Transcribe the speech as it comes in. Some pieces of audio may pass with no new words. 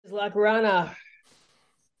Lacrana.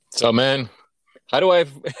 So, man, how do I?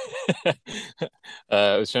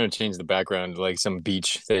 I was trying to change the background to like some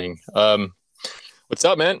beach thing. What's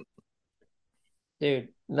up, man? Dude,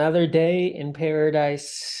 another day in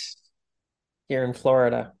paradise here in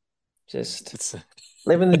Florida. Just It's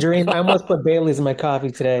living the dream. I almost put Bailey's in my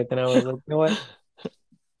coffee today. Then I was like, you know what?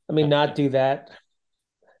 Let me not do that.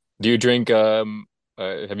 Do you drink?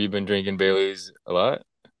 Have you been drinking Bailey's a lot?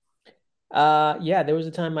 Yeah, there was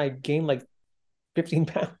a time I gained like 15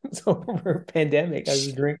 pounds over a pandemic. I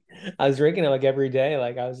was drinking it like every day.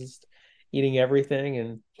 Like I was just eating everything,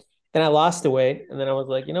 and then I lost the weight. And then I was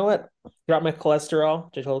like, you know what? Drop my cholesterol,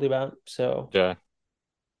 which I told you about. So Yeah,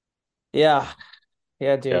 yeah,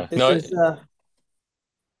 yeah, dude. yeah. This No, is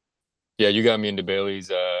yeah, you got me into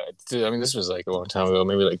Bailey's. I mean, this was like a long time ago,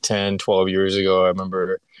 maybe like 10, 12 years ago. I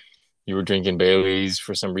remember you were drinking Bailey's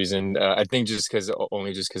for some reason. I think just because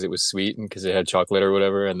it was sweet and because it had chocolate or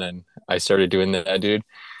whatever. And then I started doing that, dude.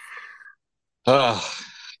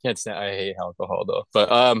 Can't stand. I hate alcohol though.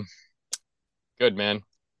 But good man.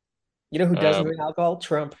 You know who doesn't Um, drink alcohol?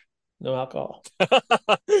 Trump. No alcohol.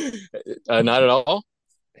 not at all.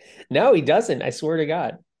 No, he doesn't. I swear to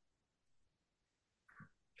God.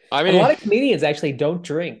 I And a mean, lot of comedians actually don't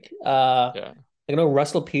drink. yeah, I know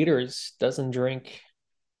Russell Peters doesn't drink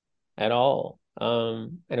at all. I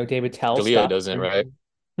know David Tell Dalia stopped doesn't, right?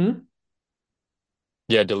 drinking. Hmm?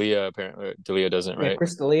 Yeah, Dalia apparently Dalia doesn't, Yeah, right?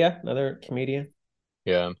 Chris D'Elia, another comedian.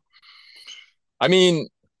 Yeah. I mean,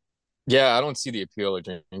 yeah, I don't see the appeal of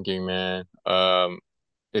drinking, man.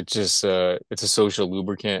 It's a social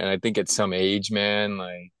lubricant, and I think at some age, man,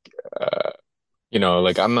 like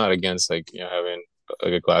like I'm not against like having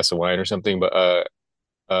like a glass of wine or something, but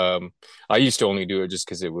I used to only do it just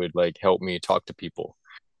because it would like help me talk to people.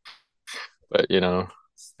 But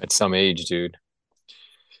at some age, dude.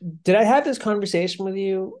 Did I have this conversation with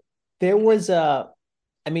you? There was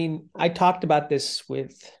I mean, I talked about this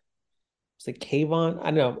with was it Kayvon?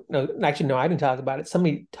 I don't know. No, actually, no, I didn't talk about it.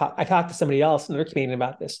 I talked to somebody else, another comedian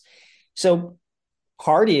about this. So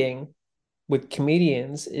partying with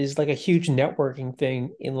comedians is like a huge networking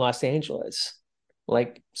thing in Los Angeles,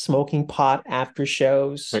 like smoking pot after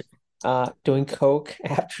shows, Right. doing coke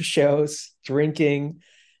after shows, drinking.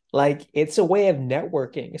 Like it's a way of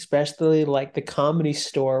networking, especially like the Comedy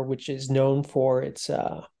Store, which is known for its,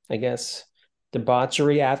 I guess,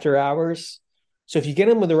 debauchery after hours. So if you get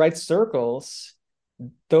in with the right circles,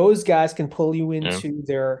 those guys can pull you Yeah. into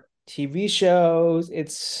their TV shows.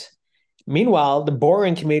 It's Meanwhile, the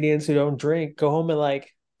boring comedians who don't drink go home at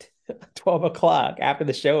like 12 o'clock after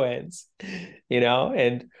the show ends,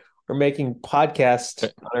 and we're making podcasts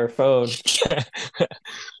on our phone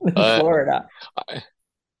in uh, Florida. I,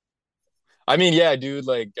 I mean, yeah, dude,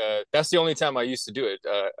 like that's the only time I used to do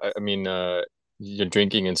it. You're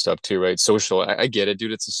drinking and stuff too, right? Social. I get it,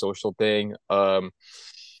 dude. It's a social thing.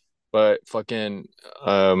 But fucking,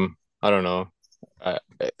 I don't know. I,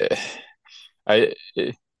 I,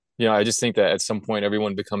 I just think that at some point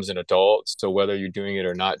everyone becomes an adult. So whether you're doing it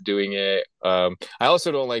or not doing it, I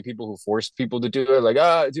also don't like people who force people to do it.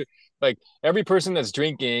 Like, dude, like every person that's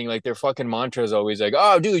drinking, like their fucking mantra is always like,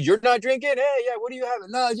 "Oh, dude, you're not drinking? Hey, yeah, what are you having?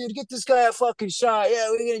 No, dude, get this guy a fucking shot. Yeah,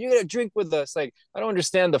 you're gonna drink with us." Like, I don't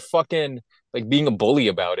understand the fucking like being a bully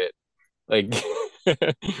about it. Like,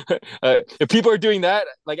 if people are doing that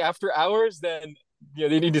like after hours, then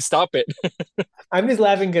they need to stop it. I'm just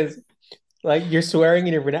laughing because like you're swearing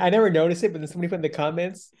in your I never noticed it, but then somebody put in the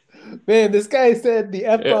comments, man, this guy said the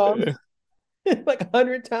F bomb Yeah, like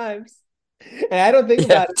 100 times. And I don't think yeah,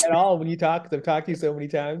 about it at all when you talk, because I've talked to you so many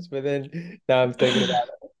times, but then now I'm thinking about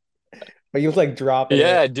it. But you're like dropping it.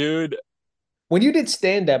 yeah, dude. When you did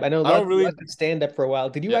stand up, I know I don't Lev really. did stand up for a while.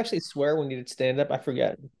 Did you Yeah, actually swear when you did stand up? I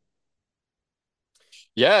forget.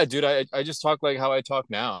 yeah, dude. I just talk like how I talk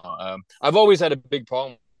now. I've always had a big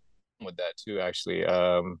problem with that too, actually.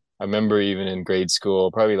 I remember even in grade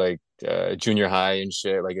school, probably like junior high and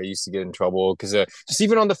shit. Like I used to get in trouble because just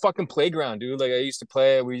even on the fucking playground, dude. Like I used to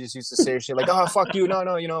play, we just used to say shit like, "Oh, fuck you, no,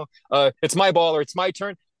 no, it's my ball or it's my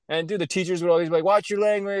turn." And dude, the teachers would always be like, "Watch your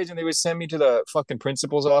language," and they would send me to the fucking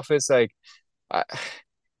principal's office. Like, I,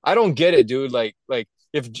 I don't get it, dude. Like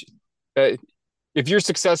uh, if you're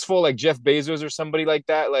successful, like Jeff Bezos or somebody like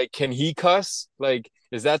that, like, can he cuss? Like,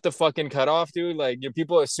 is that the fucking cutoff, dude? Like, your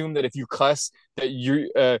people assume that if you cuss,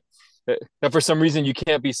 that that for some reason you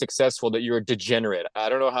can't be successful, that you're a degenerate. I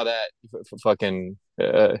don't know how that fucking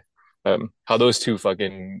how those two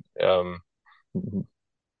fucking came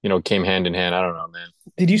hand in hand. I don't know, man.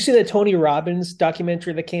 Did you see the Tony Robbins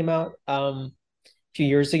documentary that came out a few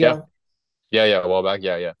years Yeah, ago? yeah, yeah. A while back,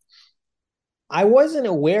 yeah, yeah. I wasn't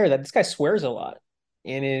aware that this guy swears a lot.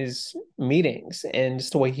 in his meetings and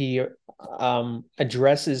just the way he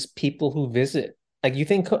addresses people who visit. Like you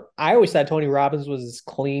think I always thought Tony Robbins was this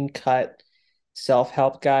clean cut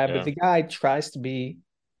self-help guy, but Yeah. the guy tries to be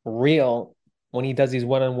real when he does these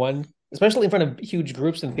one-on-one, especially in front of huge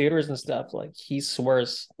groups in theaters and stuff. Like he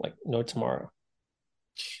swears like no tomorrow.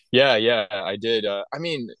 Yeah, yeah, I did. I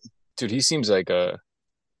mean, dude, he seems like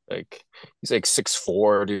he's like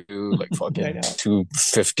 6'4", dude, like I fucking know.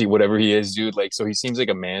 250, whatever he is, dude. Like, so he seems like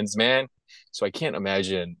a man's man. So I can't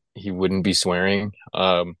imagine he wouldn't be swearing.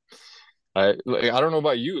 I don't know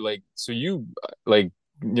about you, like, so you like,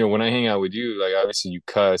 when I hang out with you, like, obviously you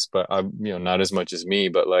cuss, but I'm, not as much as me.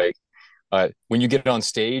 But like, when you get on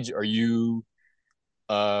stage, are you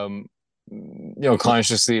um,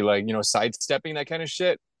 consciously like, sidestepping that kind of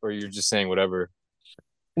shit, or you're just saying whatever?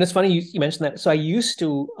 And it's funny you mentioned that. So I used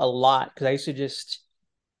to a lot because I used to just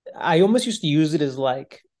I almost used to use it as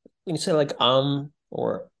like when you say like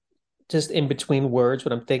or just in between words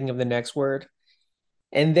when I'm thinking of the next word.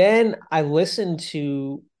 And then I listened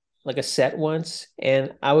to like a set once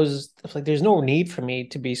and I was like, there's no need for me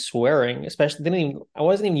to be swearing, especially I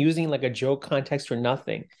wasn't even using like a joke context or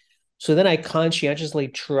nothing. So then I conscientiously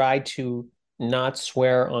tried to not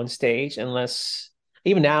swear on stage unless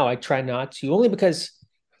even now I try not to, only because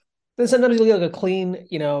then sometimes you get like a clean,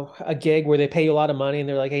 a gig where they pay you a lot of money and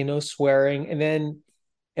they're like, hey, no swearing. And then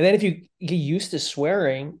if you get used to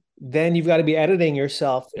swearing, then you've got to be editing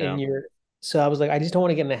yourself in Yeah. your. So I was like, I just don't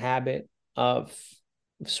want to get in the habit of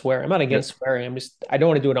swearing. I'm not Yeah. against swearing. I don't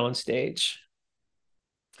want to do it on stage.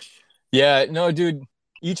 Yeah, no, dude,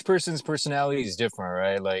 each person's personality is different,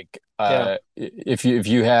 right? Like, Yeah. if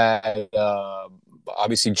you had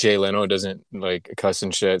obviously Jay Leno doesn't like cuss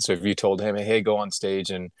and shit. So if you told him, hey, go on stage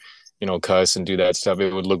and cuss and do that stuff,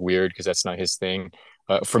 it would look weird because that's not his thing.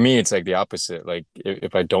 For me, it's like the opposite. Like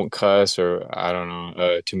if I don't cuss or I don't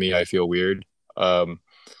know, to me, I feel weird. Um,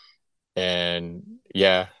 and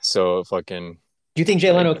yeah, so fucking Do you think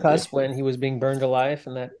Jay like Leno cussed when he was being burned alive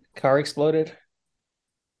and that car exploded?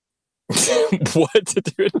 what,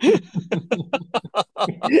 dude?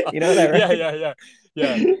 You know that, Yeah, right? yeah, yeah,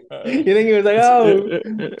 yeah. You think he was like,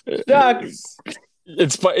 It's oh, shucks.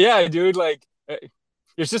 it's but yeah, dude. Like,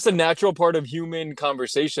 it's just a natural part of human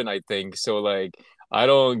conversation, I think. So like, I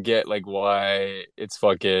don't get like why it's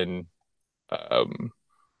fucking um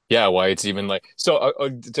yeah, why it's even like so.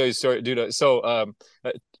 Sorry, dude.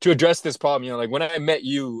 To address this problem, like when I met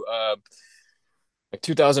you, like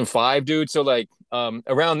 2005, dude. So like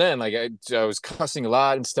around then, like I was cussing a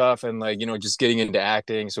lot and stuff, and like just getting into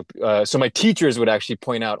acting. So my teachers would actually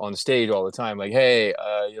point out on stage all the time, like, hey,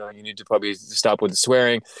 you need to probably stop with the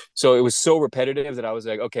swearing. So it was so repetitive that I was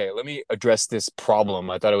like, okay, let me address this problem.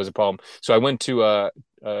 I thought it was a problem, so I went to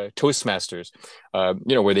Toastmasters,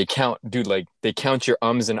 where they count, dude, like they count your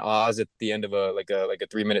ums and ahs at the end of a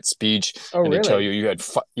 3-minute speech, Oh, and they tell really? you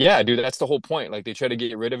yeah, dude, that's the whole point. Like they try to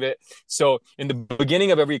get rid of it. So in the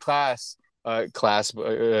beginning of every I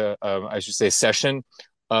should say session,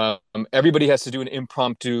 everybody has to do an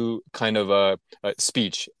impromptu kind of a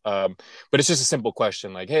speech, but it's just a simple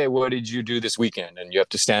question like, "Hey, what did you do this weekend?" And you have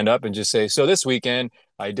to stand up and just say, "So this weekend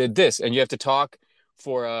I did this," and you have to talk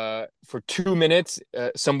for 2 minutes.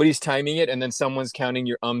 Somebody's timing it, and then someone's counting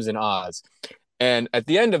your ums and ahs. And at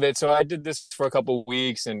the end of it, so I did this for a couple of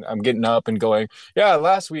weeks and I'm getting up and going, yeah,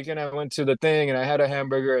 last weekend I went to the thing and I had a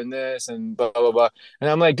hamburger and this and blah, blah, blah. And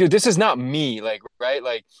I'm like, dude, this is not me. Like, right.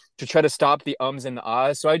 Like to try to stop the ums and the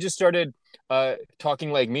ahs. So I just started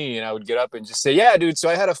talking like me and I would get up and just say, yeah, dude. So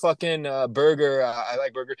I had a fucking burger. I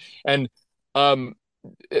like burger. And um,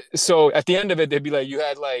 so at the end of it, they'd be like, you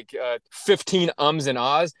had like 15 ums and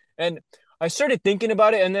ahs. And I started thinking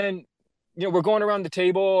about it and then we're going around the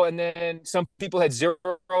table, and then some people had zero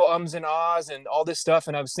ums and ahs and all this stuff.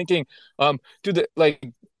 And I was thinking, dude,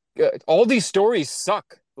 all these stories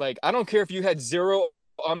suck. Like, I don't care if you had zero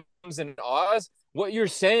ums and ahs. What you're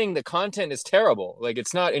saying, the content is terrible. Like,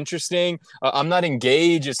 it's not interesting. I'm not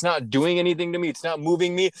engaged. It's not doing anything to me. It's not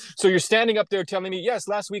moving me. So you're standing up there telling me, yes,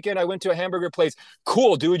 last weekend I went to a hamburger place.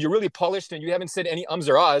 Cool, dude. You're really polished and you haven't said any ums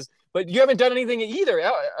or ahs, but you haven't done anything either.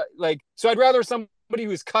 Like, so I'd rather somebody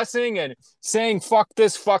who's cussing and saying fuck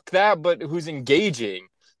this, fuck that, but who's engaging.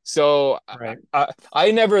 So Right.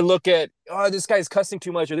 I never look at, oh, this guy's cussing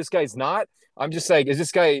too much or this guy's not. I'm just like, is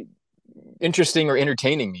this guy interesting or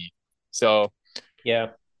entertaining me? So,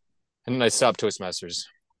 Yeah. and then I stopped Toastmasters.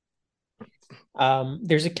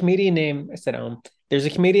 There's a comedian named I said there's a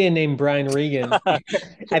comedian named Brian Regan. I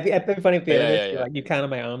think funny at the end of Yeah, this, yeah, you're yeah, like you counted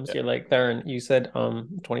my ums. yeah. You're like Theron, you said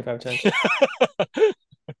 25 times.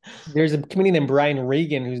 There's a comedian named Brian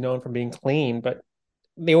Regan who's known for being clean, but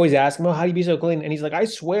they always ask him, "Oh, how do you be so clean?" And he's like, "I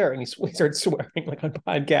swear," and he starts swearing like on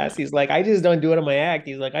podcasts. He's like, "I just don't do it on my act."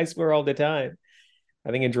 He's like, "I swear all the time."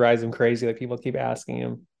 I think it drives him crazy. Like people keep asking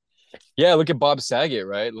him. Yeah, look at Bob Saget,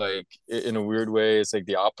 right? Like in a weird way, it's like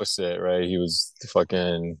the opposite, right? He was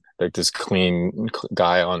fucking like this clean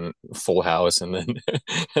guy on Full House, and then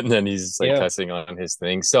and then he's like Yeah, cussing on his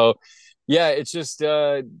thing. So yeah, it's just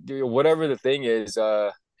whatever the thing is,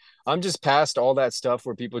 I'm just past all that stuff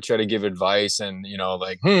where people try to give advice and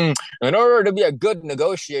like, in order to be a good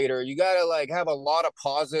negotiator, you gotta like have a lot of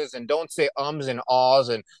pauses and don't say ums and ahs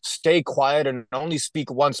and stay quiet and only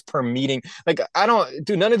speak once per meeting. Like I don't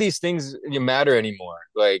do none of these things matter anymore.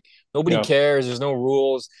 Like nobody yeah. cares. There's no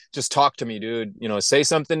rules. Just talk to me, dude. Say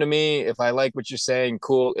something to me. If I like what you're saying,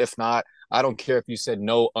 cool. If not, I don't care if you said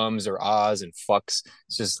no ums or ahs and fucks.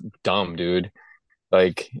 It's just dumb, dude.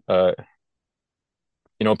 Like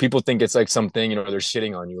people think it's like something, they're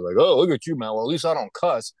shitting on you, like, oh, look at you, man. Well, at least I don't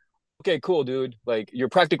cuss. Okay, cool, dude. Like, you're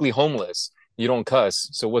practically homeless. You don't cuss.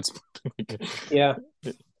 So what's Yeah.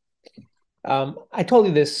 I told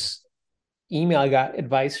you this email. I got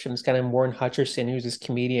advice from this guy named Warren Hutcherson, who's this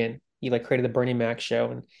comedian. He like created the Bernie Mac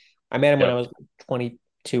show, and I met him when yeah. I was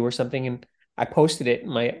 22 or something, and I posted it in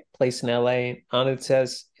my place in LA. And on it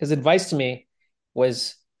says his advice to me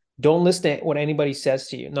was, "Don't listen to what anybody says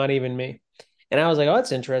to you, not even me." And I was like, "Oh,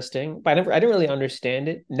 that's interesting," but I didn't really understand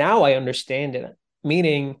it. Now I understand it,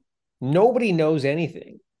 meaning nobody knows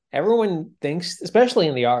anything. Everyone thinks, especially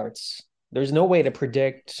in the arts, there's no way to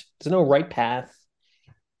predict. There's no right path.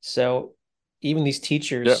 So even these Yeah.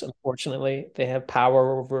 teachers, unfortunately, they have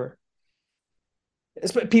power over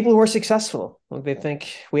people who are successful. Like they think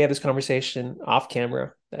we had this conversation off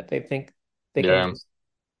camera that they think they can Yeah. just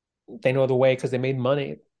they know the way because they made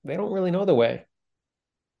money. They don't really know the way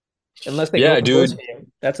unless they can Yeah, open doors dude. for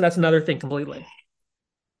you. That's another thing completely.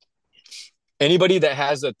 Anybody that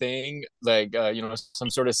has a thing, like, some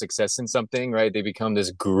sort of success in something, right? They become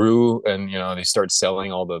this guru and, they start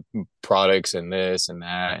selling all the products and this and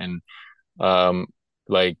that. And,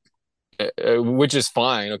 like, which is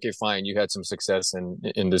fine. Okay, fine. You had some success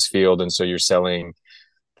in this field. And so you're selling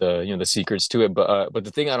the secrets to it, but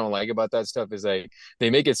the thing I don't like about that stuff is like they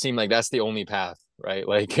make it seem like that's the only path, right?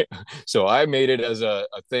 Like so I made it as a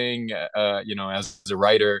thing, as a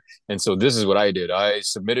writer, and so this is what I did. I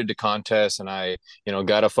submitted to contests and I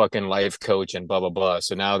got a fucking life coach and blah blah blah.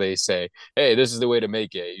 So now they say, hey, this is the way to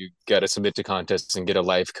make it. You got to submit to contests and get a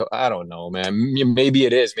life coach. I don't know, man. Maybe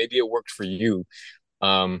it is, maybe it worked for you.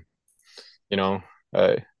 um you know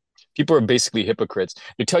uh, People are basically hypocrites.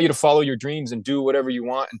 They tell you to follow your dreams and do whatever you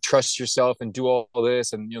want and trust yourself and do all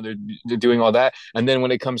this, and they're doing all that, and then when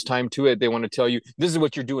it comes time to it, they want to tell you this is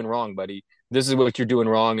what you're doing wrong, buddy. This is what you're doing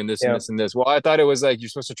wrong, and this and Yeah. this and this. Well, I thought it was like you're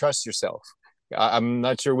supposed to trust yourself. I'm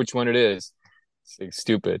not sure which one it is. It's like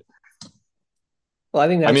stupid. Well, I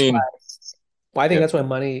think I that's why. mean, Well, I think yeah, that's why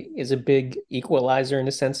money is a big equalizer in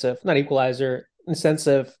the sense of not equalizer in the sense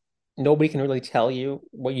of nobody can really tell you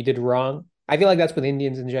what you did wrong. I feel like that's with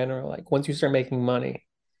Indians in general. Like once you start making money,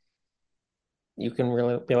 you can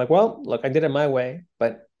really be like, well, look, I did it my way.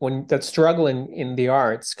 But when that's struggling in the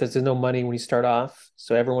arts, because there's no money when you start off,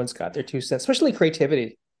 so everyone's got their 2 cents, especially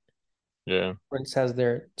creativity. yeah. Everyone has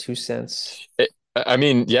their 2 cents. I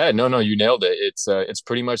mean, yeah, no, no, you nailed it. It's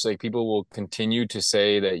pretty much like people will continue to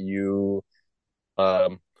say that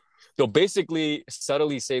um they'll basically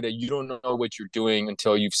subtly say that you don't know what you're doing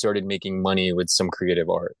until you've started making money with some creative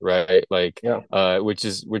art, right? Like, Yeah. which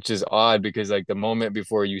is odd because like the moment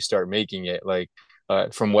before you start making it, like,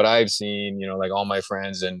 from what I've seen, like all my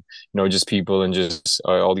friends and just people and just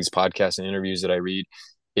all these podcasts and interviews that I read,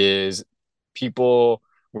 is people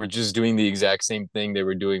were just doing the exact same thing they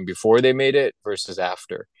were doing before they made it versus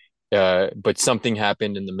after. But something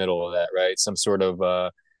happened in the middle of that, right? Some sort of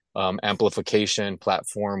amplification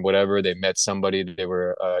platform, whatever. They met somebody, they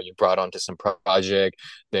were brought onto some project,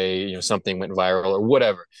 they something went viral or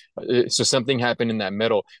whatever. So something happened in that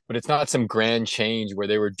middle, but it's not some grand change where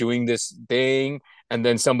they were doing this thing and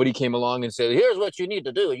then somebody came along and said, here's what you need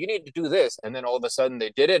to do, you need to do this, and then all of a sudden they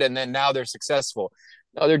did it and then now they're successful.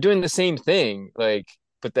 No, they're doing the same thing, like,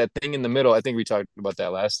 but that thing in the middle, I think we talked about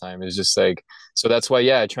that last time, is just like, so that's why,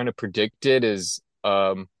 yeah, trying to predict it is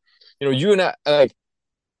you and I, like,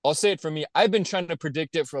 I'll say it for me. I've been trying to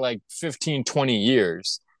predict it for like 15, 20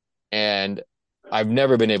 years, and I've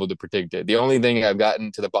never been able to predict it. The only thing I've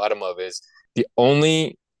gotten to the bottom of is the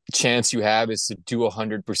only chance you have is to do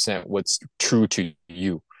 100% what's true to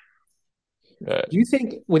you. Uh, Do you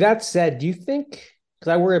think, with that said, do you think,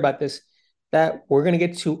 because I worry about this, that we're going to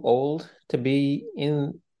get too old to be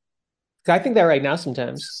in? Because I think that right now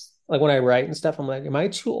sometimes, like when I write and stuff, I'm like, am I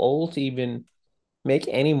too old to even make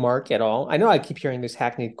any mark at all? I know I keep hearing this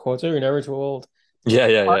hackneyed quotes, "Oh, you're never too old." Yeah,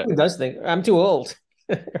 yeah, Part yeah. of me does think I'm too old,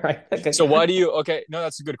 right? Like, So why do you? Okay, no,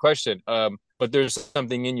 that's a good question. But there's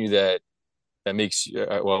something in you that makes you.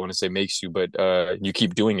 Well, I want to say makes you, but you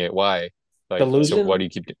keep doing it. Why? Like, so why delusion. do you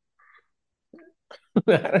keep?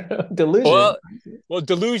 I don't know. Delusion. Well,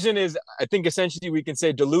 delusion is. I think essentially we can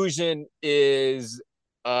say delusion is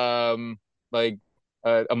like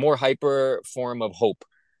a more hyper form of hope,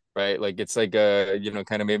 right? Like it's like a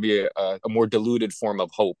kind of maybe a more diluted form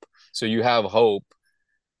of hope. So you have hope.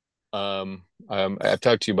 I've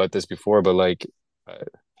talked to you about this before, but like uh,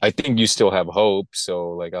 I think you still have hope.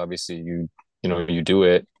 So like obviously you do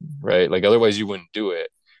it, right? Like otherwise you wouldn't do it.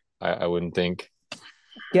 I wouldn't think.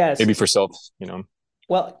 Yes. Maybe for self.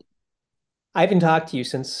 Well, I haven't talked to you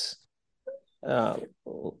since a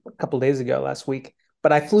couple of days ago, last week,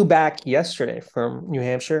 but I flew back yesterday from New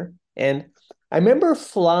Hampshire, and I remember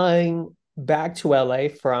flying back to LA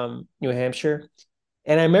from New Hampshire,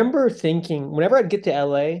 and I remember thinking whenever I'd get to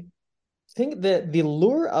LA, I think that the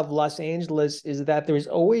lure of Los Angeles is that there's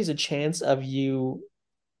always a chance of you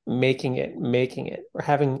making it, or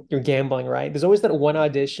having you're gambling, right? There's always that one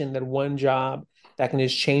audition, that one job that can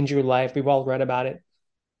just change your life. We've all read about it.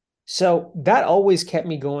 So that always kept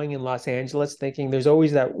me going in Los Angeles, thinking there's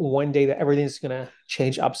always that one day that everything's gonna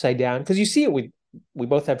change upside down. Because you see it, we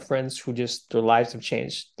both have friends who just their lives have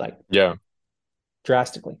changed like Yeah.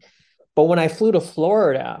 drastically. But when I flew to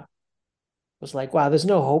Florida, I was like, wow, there's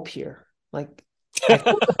no hope here. Like I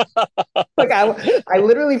like I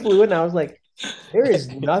literally flew in and I was like, there is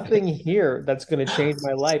nothing here that's gonna change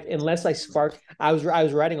my life unless I spark. I was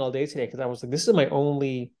writing all day today because I was like, this is my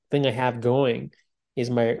only thing I have going is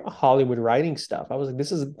my Hollywood writing stuff. I was like,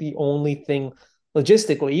 this is the only thing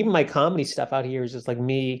logistically. Even my comedy stuff out here is just like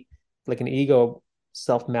me, like an ego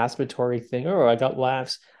self-masturbatory thing. Oh, I got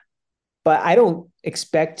laughs. But I don't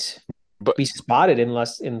expect to But be spotted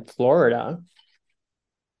unless in Florida.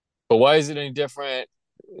 why is it any different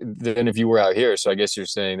than if you were out here? So I guess you're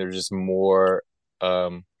saying there's just more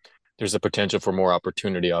um there's a potential for more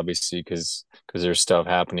opportunity, obviously, because there's stuff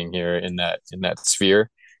happening here in that sphere,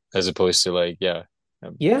 as opposed to like, yeah,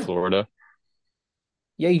 Yeah. Florida.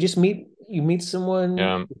 Yeah, you meet someone,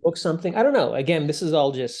 Yeah, book something. I don't know. Again, this is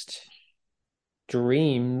all just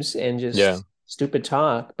dreams and yeah, just stupid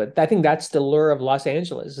talk. But I think that's the lure of Los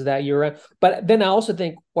Angeles is that you're. But then I also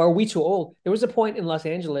think, well, are we too old? There was a point in Los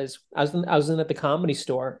Angeles. I was in at the Comedy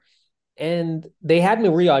Store, and they had me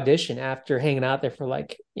re-audition after hanging out there for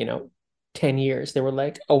like 10 years. They were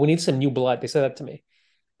like, "Oh, we need some new blood." They said that to me,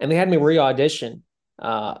 and they had me re-audition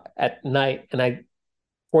at night, and I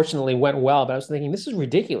fortunately went well. But I was thinking, this is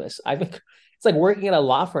ridiculous. I think it's like working at a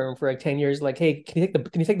law firm for like 10 years. Like, hey, can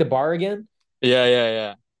you take the bar again? yeah, yeah,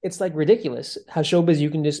 yeah. It's like ridiculous how showbiz you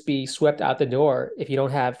can just be swept out the door if you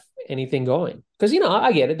don't have anything going. Because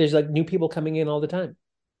I get it. There's like new people coming in all the time.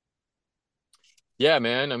 Yeah,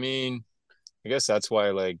 man. I mean, I guess that's why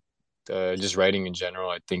like just writing in general,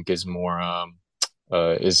 I think is more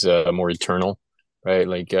eternal, right?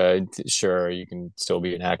 Like sure, you can still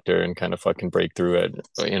be an actor and kind of fucking break through it.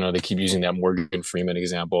 But, they keep using that Morgan Freeman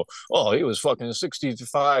example. Oh, he was fucking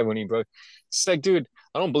 65 when he broke. It's like, dude,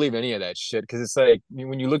 I don't believe any of that shit because it's like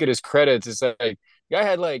when you look at his credits, it's like guy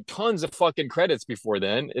had like tons of fucking credits before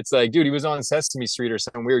then. It's like, dude, he was on Sesame Street or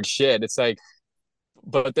some weird shit. It's like,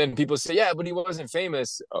 but then people say, yeah, but he wasn't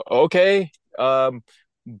famous. Okay.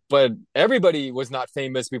 But everybody was not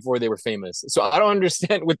famous before they were famous. So I don't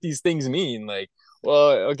understand what these things mean. Like,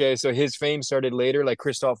 well, okay, so his fame started later, like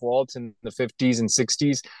Christoph Waltz in the 50s and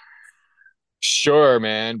 60s. Sure,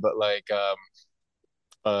 man, but like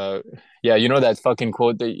uh yeah, that fucking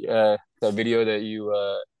quote that video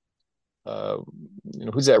that uh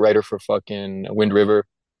who's that writer for fucking Wind River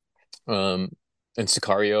um and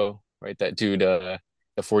Sicario, right? That dude the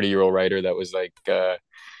 40-year-old writer that was like Oh,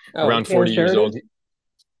 around Taylor 40 years old. Sheridan.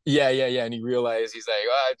 Yeah, yeah, yeah. And he realized he's like,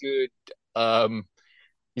 ah, dude, um,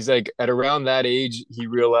 he's like at around that age, he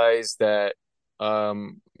realized that,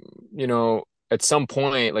 um, you know, at some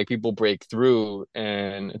point, like people break through,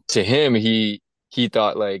 and to him, he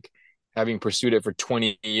thought like having pursued it for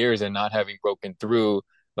 20 years and not having broken through,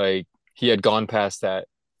 like he had gone past that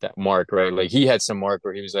mark, right? Like he had some mark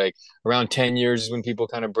where he was like around 10 years is when people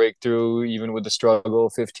kind of break through, even with the struggle,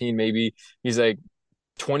 15 maybe. He's like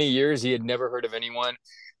 20 years, he had never heard of anyone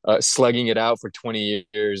slugging it out for 20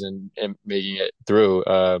 years and making it through.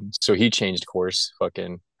 So he changed course.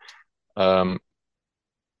 Fucking, um,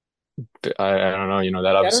 I don't know.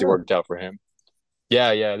 That Yeah, I don't obviously know. worked out for him.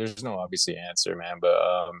 Yeah, yeah. There's no obviously answer, man.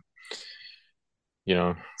 But you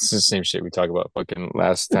know, it's the same shit we talked about fucking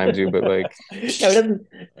last time too. But like, No, it doesn't.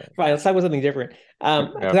 Fine, let's talk about something different. yeah,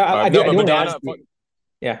 'Cause no, I but do want to ask Madonna, you.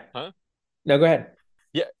 Yeah. huh? No, go ahead.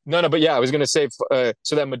 Yeah, no, but yeah, I was gonna say,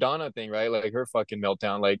 so that Madonna thing, right? Like her fucking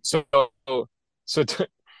meltdown, like so, t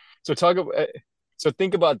so talk about, so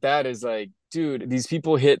think about that as like, dude, these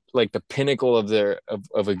people hit like the pinnacle of their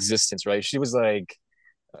of existence, right? She was like,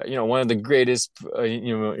 one of the greatest,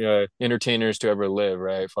 entertainers to ever live,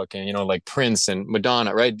 right? Fucking, like Prince and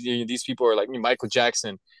Madonna, right? These people are like Michael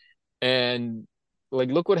Jackson, and like,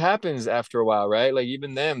 look what happens after a while, right? Like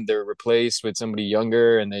even them, they're replaced with somebody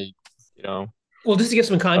younger, and they, you know, Well, just to give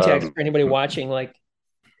some context um, for anybody watching, like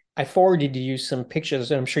I forwarded you some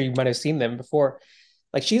pictures, and I'm sure you might have seen them before.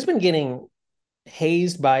 Like she's been getting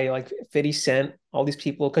hazed by like 50 Cent, all these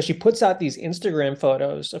people, because she puts out these Instagram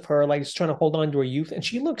photos of her like just trying to hold on to her youth, and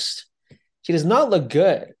she does not look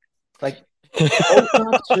good. Like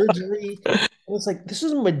Botox surgery. And it's like this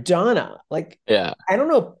is Madonna. Like yeah, I don't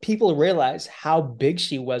know if people realize how big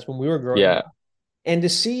she was when we were growing yeah, up. And to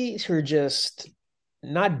see her just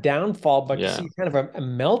not downfall, but to yeah. see kind of a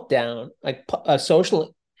meltdown, like a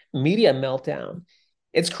social media meltdown,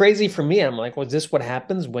 it's crazy for me. I'm like, well, is this what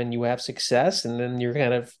happens when you have success and then you're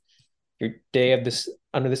kind of your day of this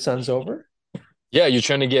under the sun's over? Yeah, you're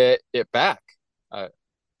trying to get it back. Uh,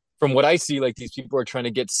 from what I see, like these people are trying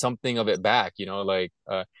to get something of it back, like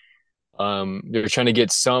they're trying to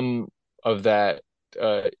get some of that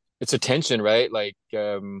it's attention, right? Like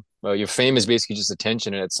well, your fame is basically just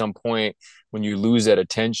attention, and at some point when you lose that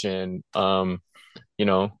attention, you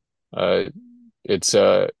know, uh it's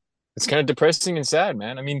uh it's kind of depressing and sad,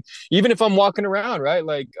 man. I mean, even if I'm walking around, right?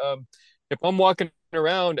 Like if I'm walking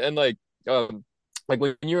around and like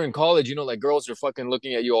when you're in college, like girls are fucking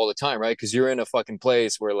looking at you all the time, right? Because you're in a fucking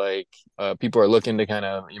place where like people are looking to kind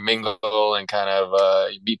of mingle and kind of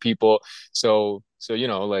meet people. So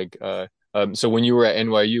like so when you were at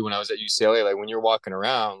NYU, when I was at UCLA, like when you're walking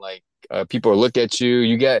around, like people look at you,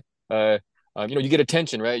 you get you get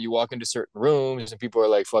attention, right? You walk into certain rooms and people are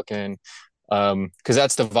like fucking because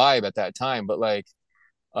that's the vibe at that time. But like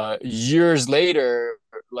years later,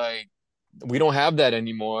 like we don't have that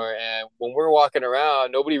anymore, and when we're walking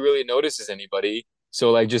around nobody really notices anybody.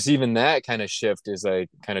 So like just even that kind of shift is like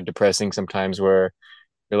kind of depressing sometimes, where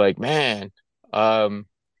you're like, man, um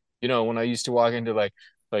when I used to walk into like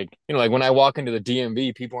when I walk into the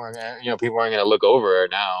DMV, people aren't gonna look over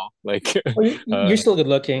now, like Well, you're uh still good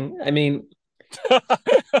looking. I mean,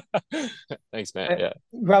 thanks, man. I Yeah.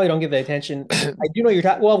 you probably don't give the attention. I do know you're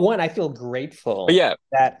talking. Well, one, I feel But grateful yeah.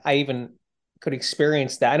 that I even could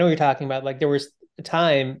experience that. I know what you're talking about. Like there was a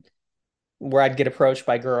time where I'd get approached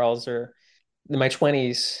by girls or in my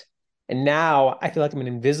 20s, and now I feel like I'm an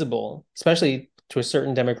invisible, especially to a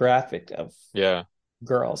certain demographic of Yeah.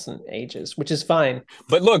 girls and ages, which is fine.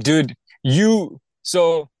 But look, dude,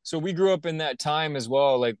 so we grew up in that time as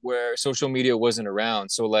well, like where social media wasn't around.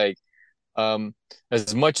 So like um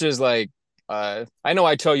as much as like I know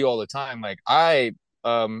I tell you all the time, like I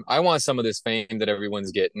want some of this fame that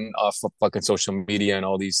everyone's getting off of fucking social media and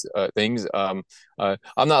all these things. I'm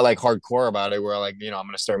not like hardcore about it where like, I'm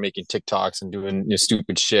gonna start making TikToks and doing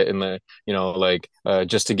stupid shit and the like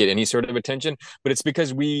just to get any sort of attention. But it's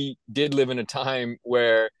because we did live in a time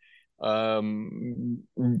where um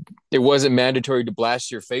it wasn't mandatory to blast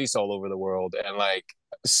your face all over the world, and like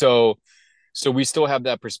so we still have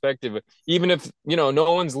that perspective. Even if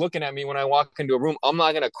no one's looking at me when I walk into a room, I'm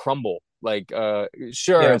not gonna crumble. Like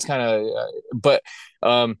sure, Yeah. it's kind of but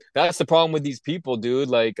that's the problem with these people, dude.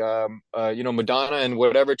 Like Madonna and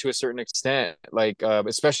whatever, to a certain extent, like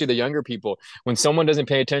especially the younger people, when someone doesn't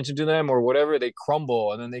pay attention to them or whatever, they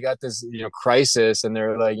crumble, and then they got this crisis, and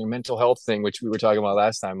they're like a mental health thing, which we were talking about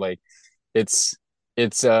last time. Like it's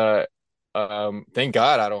it's thank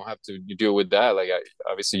God I don't have to deal with that. Like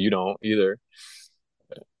obviously you don't either.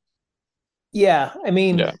 Yeah. I Yeah.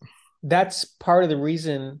 mean, that's part of the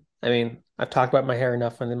reason. I mean, I've talked about my hair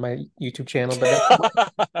enough on my YouTube channel,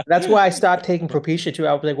 but that's why I stopped taking Propecia too.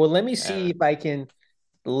 I was like, well, let me see Yeah. if I can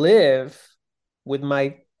live with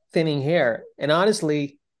my thinning hair. And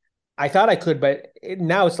honestly, I thought I could, but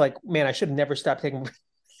now it's like, man, I should have never stopped taking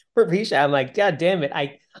Propecia. I'm like, God damn it.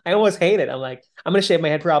 I almost hate it. I'm like, I'm gonna shave my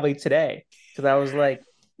head probably today because I was like,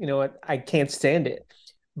 you know what, I can't stand it.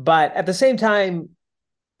 But at the same time,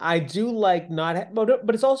 I do like not, but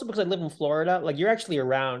it's also because I live in Florida. Like you're actually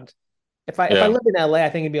around. If I Yeah. lived in LA, I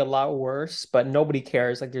think it'd be a lot worse. But nobody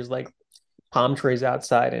cares. Like there's like palm trees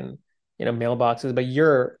outside and mailboxes. But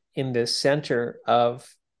you're in the center of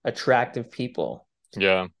attractive people.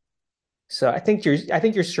 Yeah. So I think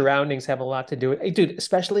your surroundings have a lot to do with it, dude.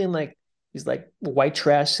 Especially in like these like white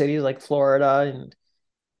trash cities like Florida and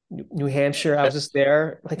New Hampshire. I was just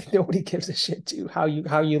there. Like nobody gives a shit to how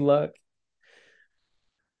you look.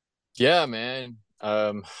 Yeah, man.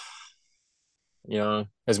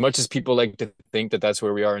 As much as people like to think that that's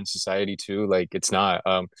where we are in society too, like it's not.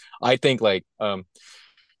 I think like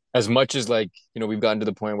as much as like, we've gotten to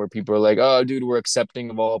the point where people are like, oh, dude, we're accepting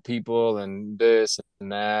of all people and this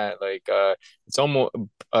and that. Like, it's almost,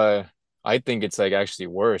 I think it's like actually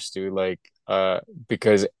worse, dude. Like,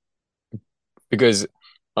 because because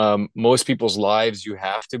most people's lives you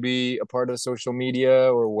have to be a part of social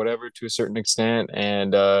media or whatever to a certain extent,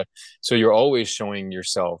 and so you're always showing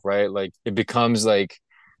yourself, right? Like it becomes like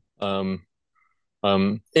um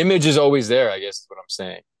image is always there, I guess is what I'm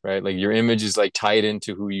saying, right? Like your image is like tied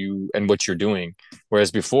into who you and what you're doing,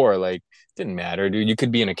 whereas before, like it didn't matter, dude. You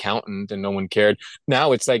could be an accountant and no one cared.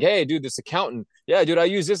 Now it's like, hey, dude, this accountant, yeah, dude, I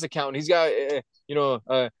use this accountant, he's got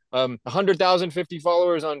 100,050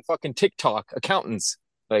 followers on fucking TikTok. Accountants,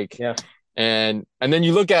 like, Yeah. and then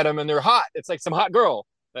you look at them and they're hot. It's like some hot girl.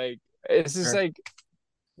 Like it's just Sure. like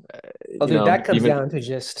Well, dude, that comes even down to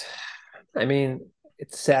just, I mean,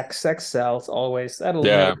 it's sex. Sex sells always. That'll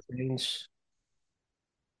never yeah, change.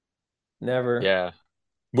 Never. yeah.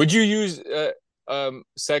 Would you use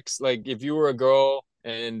sex like if you were a girl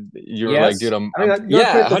and you were like, dude, Yes. I'm I I'm mean, you want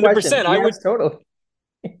to yeah, flip the question? 100%. I would Yes, totally.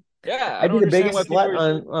 yeah, I I'd don't be the understand why biggest people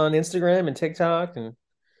slut are on Instagram and TikTok, and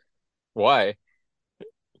why.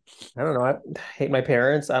 I don't know. I hate my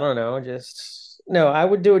parents. I don't know. Just no. I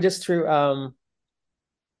would do it just through. I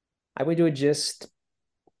would do it just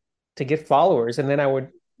to get followers, and then I would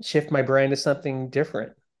shift my brand to something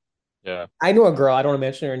different. Yeah. I know a girl. I don't want to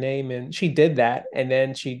mention her name, and she did that, and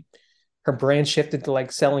then her brand shifted to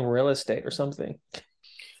like selling real estate or something.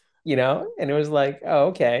 And it was like, oh,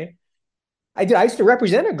 okay. I did. I used to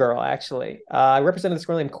represent a girl actually. I represented this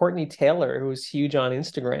girl named Courtney Taylor, who was huge on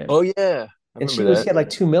Instagram, Oh yeah, I and remember she that. had like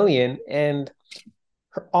 2 million, and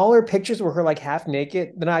all her pictures were her like half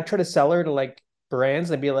naked. Then I try to sell her to like brands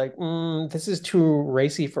and be like, this is too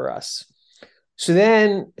racy for us. So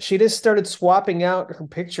then she just started swapping out her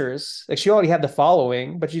pictures. Like she already had the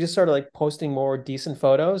following, but she just started like posting more decent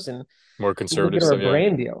photos and More we'll get conservative her a stuff, yeah.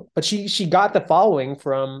 brand deal. But she got the following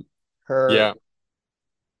from her, Yeah.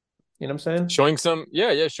 you know what I'm saying? Showing some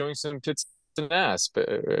showing some tits and ass. But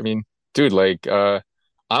I mean, dude, like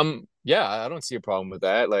yeah, I don't see a problem with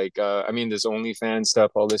that. Like I mean this OnlyFans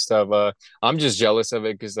stuff, all this stuff, I'm just jealous of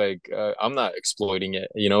it because like I'm not exploiting it.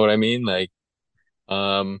 You know what I mean? Like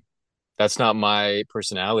um that's not my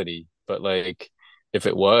personality. But like if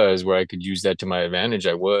it was where I could use that to my advantage,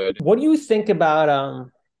 I would. What do you think about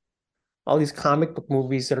all these comic book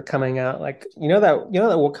movies that are coming out? Like that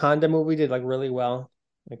Wakanda movie did like really well.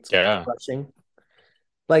 It's Yeah. crushing.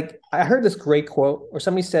 Like I heard this great quote where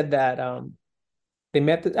somebody said that they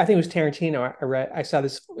met I think it was Tarantino. I saw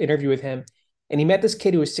this interview with him, and he met this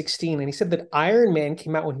kid who was 16, and he said that Iron Man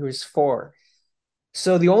came out when he was 4.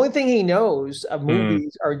 So the only thing he knows of Hmm.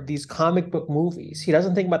 movies are these comic book movies. He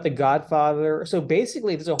doesn't think about The Godfather. So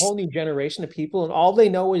basically, there's a whole new generation of people, and all they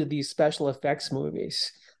know is these special effects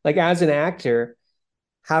movies. Like as an actor,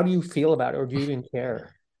 how do you feel about it, or do you even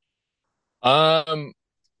care? Um,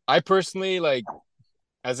 I personally like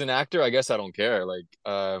as an actor, I guess I don't care. Like,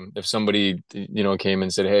 if somebody, came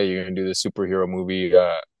and said, "Hey, you're gonna do this superhero movie,"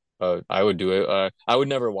 I would do it. I would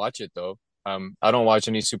never watch it though. I don't watch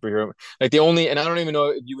any superhero. Like the only, and I don't even know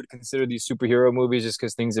if you would consider these superhero movies just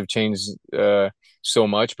because things have changed so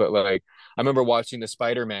much. But like, I remember watching the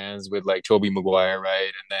Spider-Mans with like Tobey Maguire,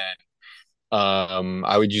 right? And then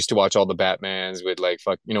I would used to watch all the Batmans with like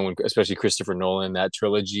especially Christopher Nolan, that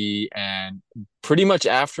trilogy, and pretty much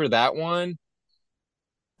after that one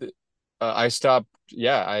I stopped.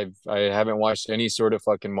 Yeah, I haven't watched any sort of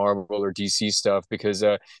fucking Marvel or DC stuff because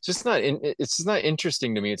it's just not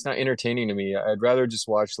interesting to me. It's not entertaining to me. I'd rather just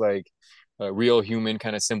watch like real human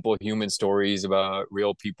kind of simple human stories about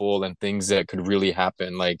real people and things that could really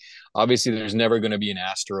happen. Like obviously there's never going to be an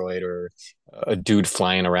asteroid or a dude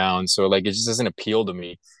flying around, so like it just doesn't appeal to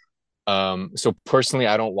me. So personally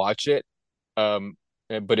I don't watch it. Um,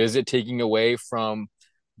 but is it taking away from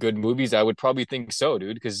good movies? I would probably think so,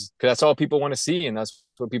 dude, because that's all people want to see and that's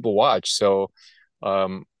what people watch. So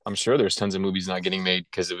I'm sure there's tons of movies not getting made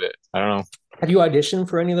because of it. I don't Have you auditioned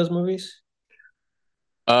for any of those movies?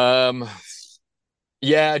 know.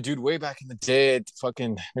 Yeah, dude, way back in the day,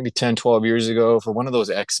 fucking maybe 10, 12 years ago for one of those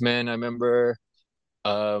X-Men, I remember.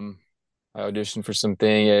 Um, I auditioned for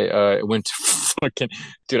something. It went to fucking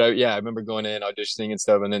dude. I remember going in auditioning and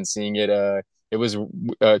stuff, and then seeing it. It was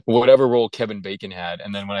whatever role Kevin Bacon had,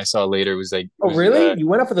 and then when I saw later, it was like Oh, really? You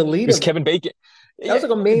went up for the it lead was of Kevin Bacon. that Yeah, was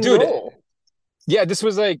like a main dude. role. Yeah, this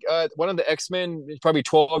was like one of the X-Men probably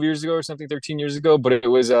 12 years ago or something, 13 years ago, but it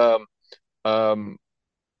was um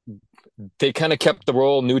they kind of kept the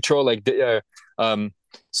role neutral, like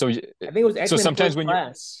so I think it was so X-Men sometimes First when you're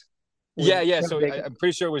Class yeah, with yeah. Kevin So Bacon. I'm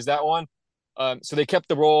pretty sure it was that one. So they kept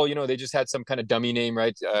the role, they just had some kind of dummy name,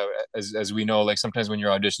 right? As we know, like sometimes when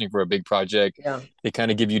you're auditioning for a big project, Yeah. they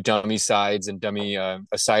kind of give you dummy sides, and dummy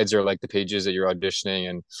sides are like the pages that you're auditioning,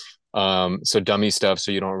 and so dummy stuff,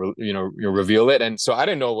 so you don't you reveal it. And so I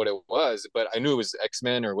didn't know what it was, but I knew it was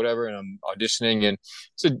X-Men or whatever, and I'm auditioning, and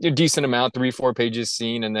it's a decent amount, 3-4 pages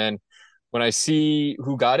scene, and then when I see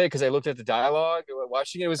who got it, because I looked at the dialogue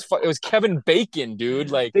watching it, it was Kevin Bacon, dude.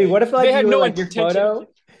 Like Dude, what if they like had you were no like your intention of photo?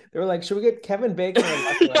 They were like, should we get Kevin Bacon or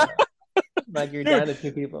yeah, Lachlan? Like you're dude. down to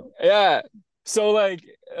two people. Yeah. So like,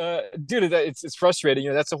 dude, it's frustrating.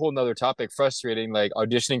 That's a whole nother topic. Frustrating, like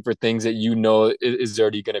auditioning for things that is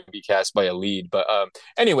already going to be cast by a lead. But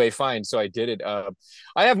anyway, fine. So I did it.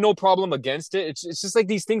 I have no problem against it. It's just like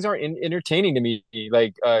these things aren't entertaining to me.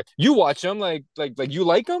 Like, you watch them, like you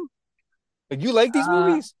like them, like you like these Uh,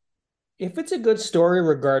 movies. if it's a good story,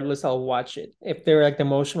 regardless, I'll watch it. If they're like the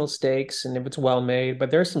emotional stakes and if it's well made,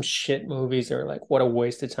 but there's some shit movies that are like, what a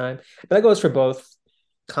waste of time. But that goes for both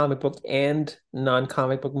comic book and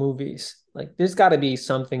non-comic book movies. Like, there's got to be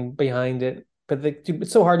something behind it. But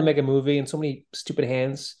it's so hard to make a movie and so many stupid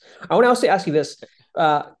hands. I want to also ask you this: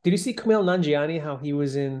 did you see Kumail Nanjiani? How he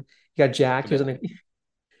was in? He got Jack. He was The,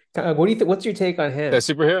 in. What do you think? What's your take on the him?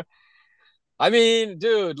 superhero. I mean,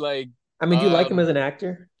 dude, like, I mean, do you like him um, as an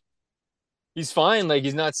actor? he's fine. Like,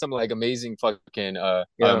 he's not some like amazing fucking.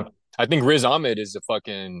 Yeah. I think Riz Ahmed is a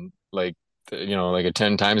fucking like like a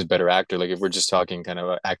 10 times better actor. Like if we're just talking kind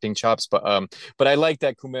of acting chops, but I like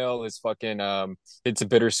that Kumail is fucking. It's a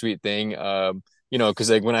bittersweet thing. Because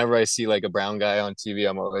like whenever I see like a brown guy on TV,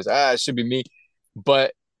 I'm always it should be me,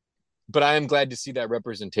 but. But I am glad to see that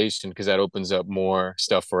representation because that opens up more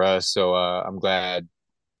stuff for us. So I'm glad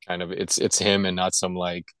kind of it's him and not some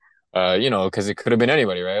like because it could have been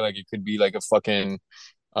anybody, right? Like it could be like a fucking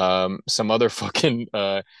some other fucking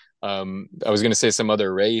I was gonna say some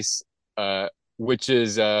other race, which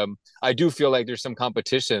is I do feel like there's some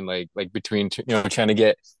competition like between trying to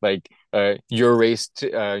get like your race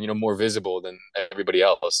to, more visible than everybody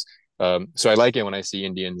else. So I like it when I see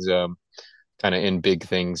Indians kind of in big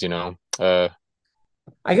things,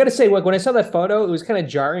 I gotta say, like when I saw that photo, it was kind of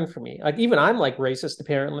jarring for me. Like even I'm like racist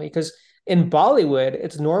apparently, because in Bollywood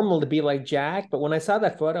it's normal to be like Jack, but when I saw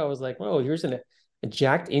that photo, I was like, "Oh, here's a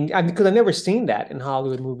jacked Indian." Because I've never seen that in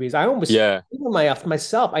Hollywood movies. I almost yeah, even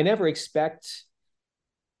myself, I never expect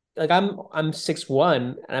like I'm 6'1"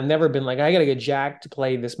 and I've never been like I gotta get Jack to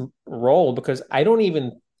play this role because I don't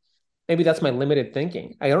even maybe that's my limited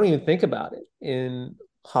thinking. I don't even think about it in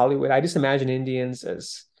Hollywood. I just imagine Indians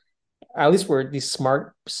as at least we're these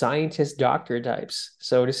smart scientist doctor types.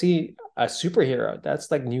 So to see a superhero,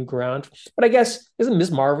 that's like new ground. But I guess isn't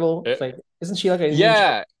Miss Marvel it, like isn't she like an Indian chick?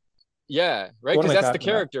 yeah, yeah, right. What am Because I that's the talking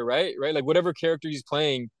about? character, right? Like whatever character he's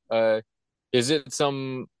playing, is it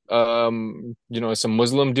some some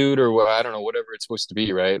Muslim dude or what? I don't know, whatever it's supposed to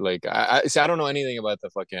be, right? Like see, I don't know anything about the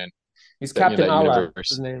fucking He's that Captain that Allah,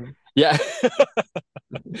 his universe. name. Yeah.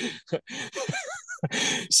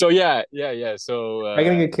 So yeah. So Am I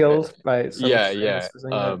gonna get killed by some yeah. extremists for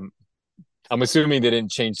saying that? I'm assuming they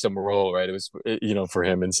didn't change some role, right? It was for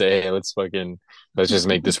him and say, hey, let's just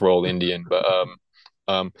make this role Indian. But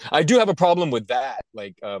I do have a problem with that.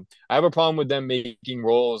 Like, I have a problem with them making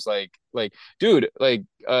roles like, dude, like,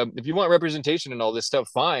 if you want representation and all this stuff,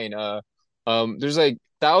 fine. There's like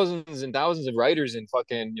thousands and thousands of writers in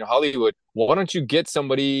fucking Hollywood. Why don't you get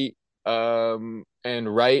somebody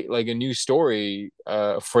and write like a new story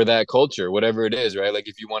for that culture, whatever it is, right? Like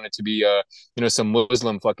if you want it to be some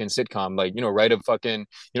Muslim fucking sitcom, like write a fucking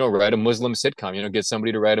write a Muslim sitcom, get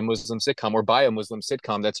somebody to write a Muslim sitcom or buy a Muslim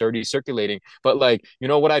sitcom that's already circulating. But like,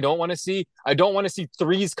 what I don't want to see? I don't want to see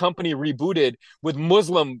Three's Company rebooted with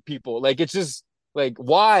Muslim people. Like it's just like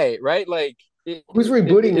why, right? Like Who's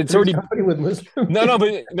rebooting it's Three's already Company with Muslim no, people?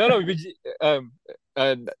 but no, but, um,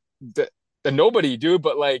 uh, nobody, dude.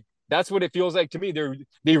 But like, that's what it feels like to me.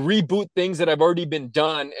 They reboot things that have already been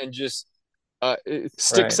done and just uh,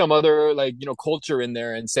 stick Right, some other like culture in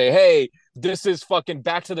there and say, hey, this is fucking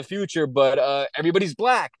Back to the Future, but everybody's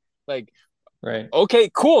black. Like, right. okay,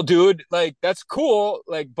 cool, dude. Like, that's cool.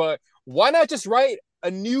 Like, but why not just write a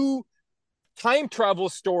new time travel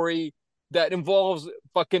story that involves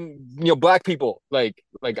fucking black people? Like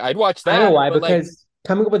I'd watch I know that. why, But like because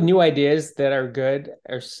coming up with new ideas that are good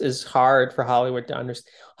is hard for Hollywood to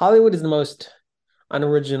understand. Hollywood is the most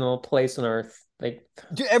unoriginal place on earth. Like,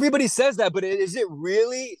 Dude, everybody says that, but is it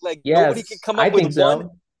really? Like nobody can yes, come I up with think one.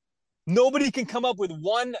 so. Nobody can come up with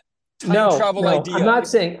one time No, travel no, I'm idea. not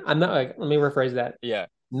saying I'm not like, let me rephrase that. Yeah,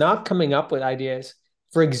 Not coming up with ideas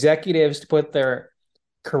for executives to put their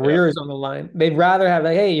yeah, careers on the line. They'd rather have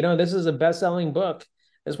like, hey, this is a best-selling book.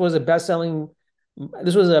 This was a best-selling,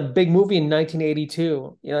 this was a big movie in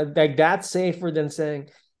 1982. Like that's safer than saying,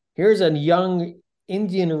 here's a young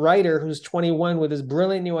Indian writer who's 21 with this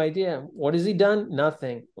brilliant new idea. What has he done?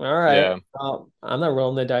 Nothing. All right. yeah, Well, I'm not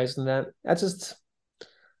rolling the dice in that. That's just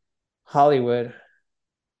Hollywood.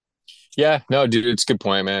 yeah. No, dude, it's a good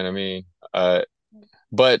point, man. I mean,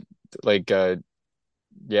 but like,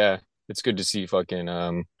 yeah, it's good to see fucking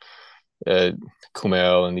uh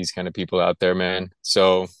Kumail and these kind of people out there, man.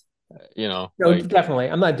 So, No, like, definitely.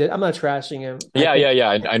 I'm not trashing him. I yeah, think yeah,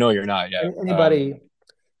 yeah. I know you're not. Yeah. anybody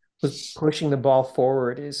who's pushing the ball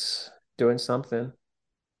forward is doing something.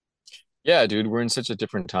 Yeah, dude, we're in such a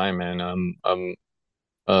different time, man.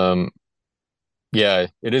 Um, yeah,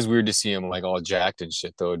 it is weird to see him like all jacked and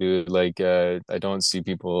shit though, dude. Like, I don't see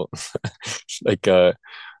people like, but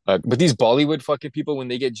these Bollywood fucking people when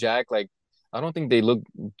they get jacked, like, I don't think they look,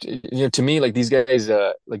 to me, like these guys,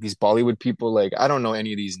 like these Bollywood people, like I don't know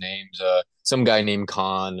any of these names. Some guy named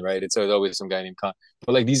Khan, right? It's always some guy named Khan,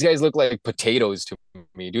 but like these guys look like potatoes to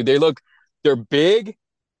me, dude. They're big,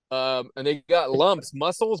 and they got lumps,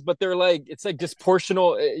 muscles, but they're like it's like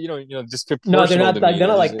disproportional, No, they're disproportional not to like me. they're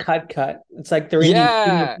not They're just like cut. It's like they're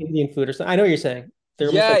yeah, Indian food or something. I know what you're saying. They're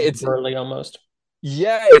almost yeah, like it's burly almost.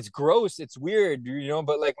 yeah, it's gross, it's weird,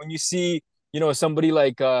 but like when you see, somebody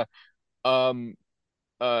like um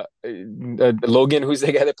Logan, who's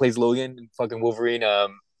the guy that plays Logan in fucking Wolverine,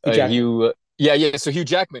 Hugh Jackman. yeah, yeah, so Hugh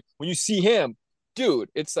Jackman, when you see him, dude,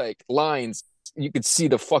 it's like lines. You could see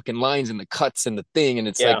the fucking lines and the cuts and the thing, and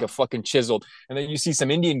it's like Yeah. a fucking chiseled. And then you see some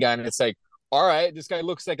Indian guy, and it's like, all right, this guy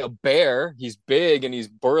looks like a bear. He's big and he's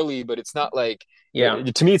burly, but it's not like, Yeah.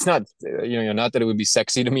 to me, it's not, not that it would be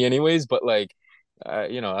sexy to me anyways, but like, I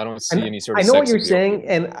don't see And any sort I of know what sex you're appeal. saying,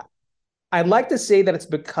 and I'd like to say that it's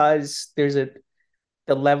because there's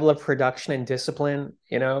the level of production and discipline,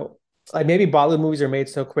 like maybe Bollywood movies are made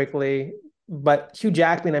so quickly, but Hugh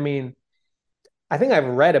Jackman, I mean, I think I've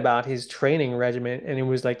read about his training regimen and it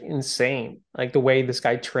was like insane. Like the way this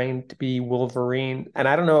guy trained to be Wolverine. And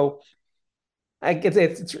I don't know, I guess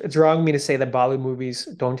it's wrong of me to say that Bollywood movies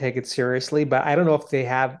don't take it seriously, but I don't know if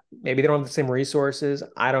maybe they don't have the same resources.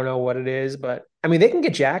 I don't know what it is, but I mean, they can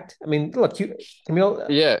get jacked. I mean, look, Camille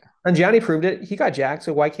Yeah, Nanjiani proved it. He got jacked,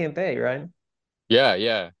 so why can't they, right? yeah,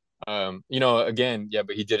 yeah. Again, yeah,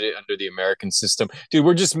 but he did it under the American system. Dude,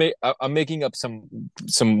 I'm making up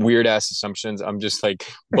some weird ass assumptions. I'm just like,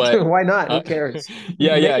 but Why not? Who uh cares? You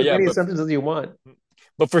yeah, can make yeah, as yeah, many but assumptions as you want.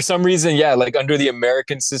 for some reason, yeah, like under the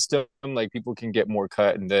American system, like people can get more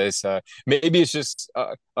cut in this. Maybe it's just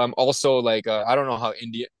also like I don't know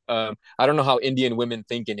how Indian women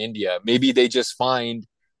think in India. Maybe they just find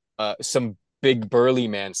some big burly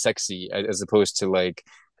man sexy as opposed to like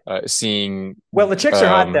seeing Well, the chicks are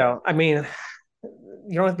hot um though. I mean,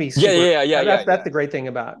 you don't have to be yeah, super. yeah, yeah, yeah, That's yeah, the great thing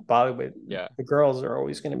about Bollywood. yeah, The girls are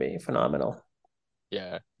always going to be phenomenal.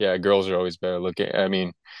 yeah, yeah. Girls are always better looking. I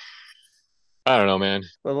mean, I don't know, man,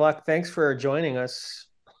 Good luck. Thanks for joining us.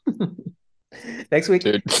 Next week,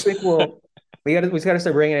 dude. next week we got to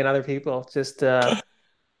start bringing in other people. Just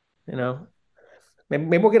you know,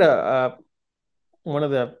 maybe we'll get a one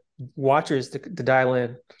of the watchers to dial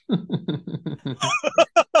in.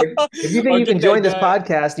 If you think I'll you can get that join this guy.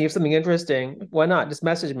 podcast and you have something interesting, why not? Just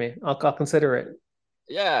message me. I'll consider it.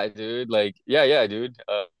 Yeah, dude. Like, yeah, yeah, dude.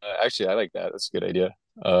 Actually, I like that. That's a good idea.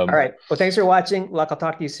 All right. Well, thanks for watching. Luck. I'll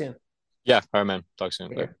talk to you soon. Yeah. All right, man. Talk soon.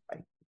 Take Later. care. Bye.